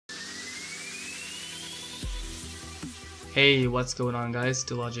Hey, what's going on guys,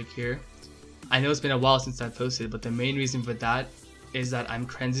 Dillogic here. I know it's been a while since I posted, but the main reason for that is that I'm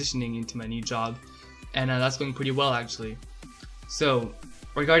transitioning into my new job, and that's going pretty well actually. So,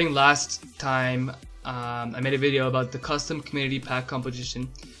 regarding last time, I made a video about the custom community pack competition,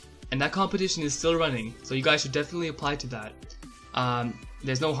 and that competition is still running, so you guys should definitely apply to that.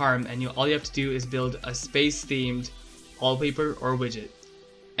 There's no harm, and all you have to do is build a space themed wallpaper or widget,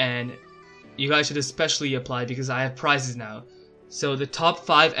 and you guys should especially apply because I have prizes now. So the top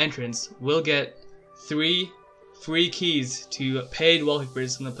 5 entrants will get 3 free keys to paid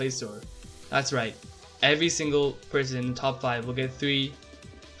wallpapers from the Play Store. That's right, every single person in the top 5 will get 3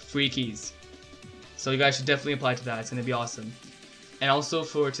 free keys. So you guys should definitely apply to that, it's going to be awesome. And also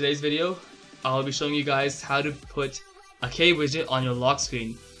for today's video, I'll be showing you guys how to put a K widget on your lock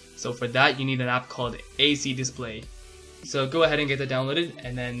screen. So for that you need an app called AC Display. So go ahead and get that downloaded,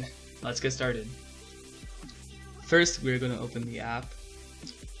 and then let's get started. First, we're going to open the app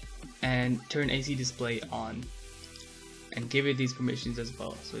and turn AC Display on and give it these permissions as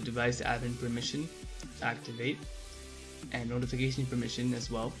well. So device admin permission, activate, and notification permission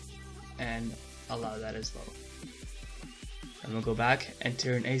as well, and allow that as well. And we'll go back and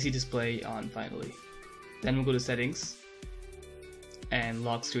turn AC Display on finally. Then we'll go to settings and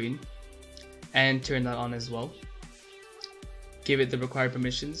lock screen and turn that on as well. Give it the required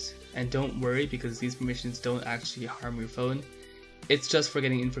permissions, and don't worry because these permissions don't actually harm your phone, it's just for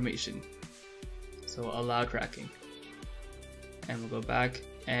getting information. So allow tracking, and we'll go back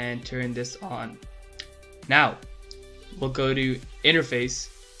and turn this on. Now we'll go to interface,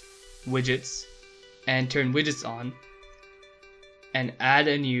 widgets, and turn widgets on and add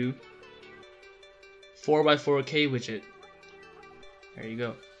a new 4x4K widget. There you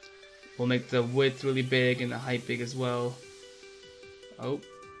go. We'll make the width really big and the height big as well.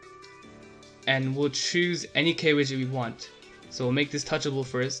 And we'll choose any K widget we want. So we'll make this touchable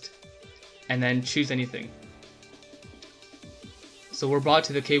first, and then choose anything. So we're brought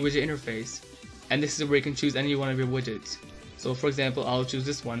to the K widget interface, and this is where you can choose any one of your widgets. So for example, I'll choose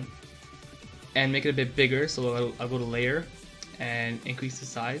this one and make it a bit bigger. So I'll go to layer and increase the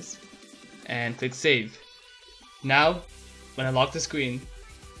size and click save. Now when I lock the screen,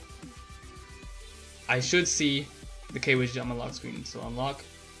 I should see the K widget on my lock screen. So unlock,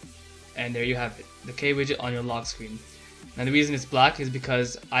 and there you have it, the K widget on your lock screen. Now the reason it's black is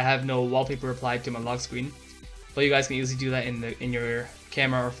because I have no wallpaper applied to my lock screen, but you guys can easily do that in your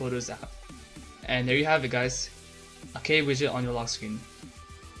camera or photos app. And there you have it guys, a K widget on your lock screen.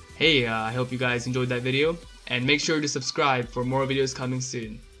 Hey, I hope you guys enjoyed that video, and make sure to subscribe for more videos coming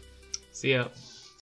soon. See ya.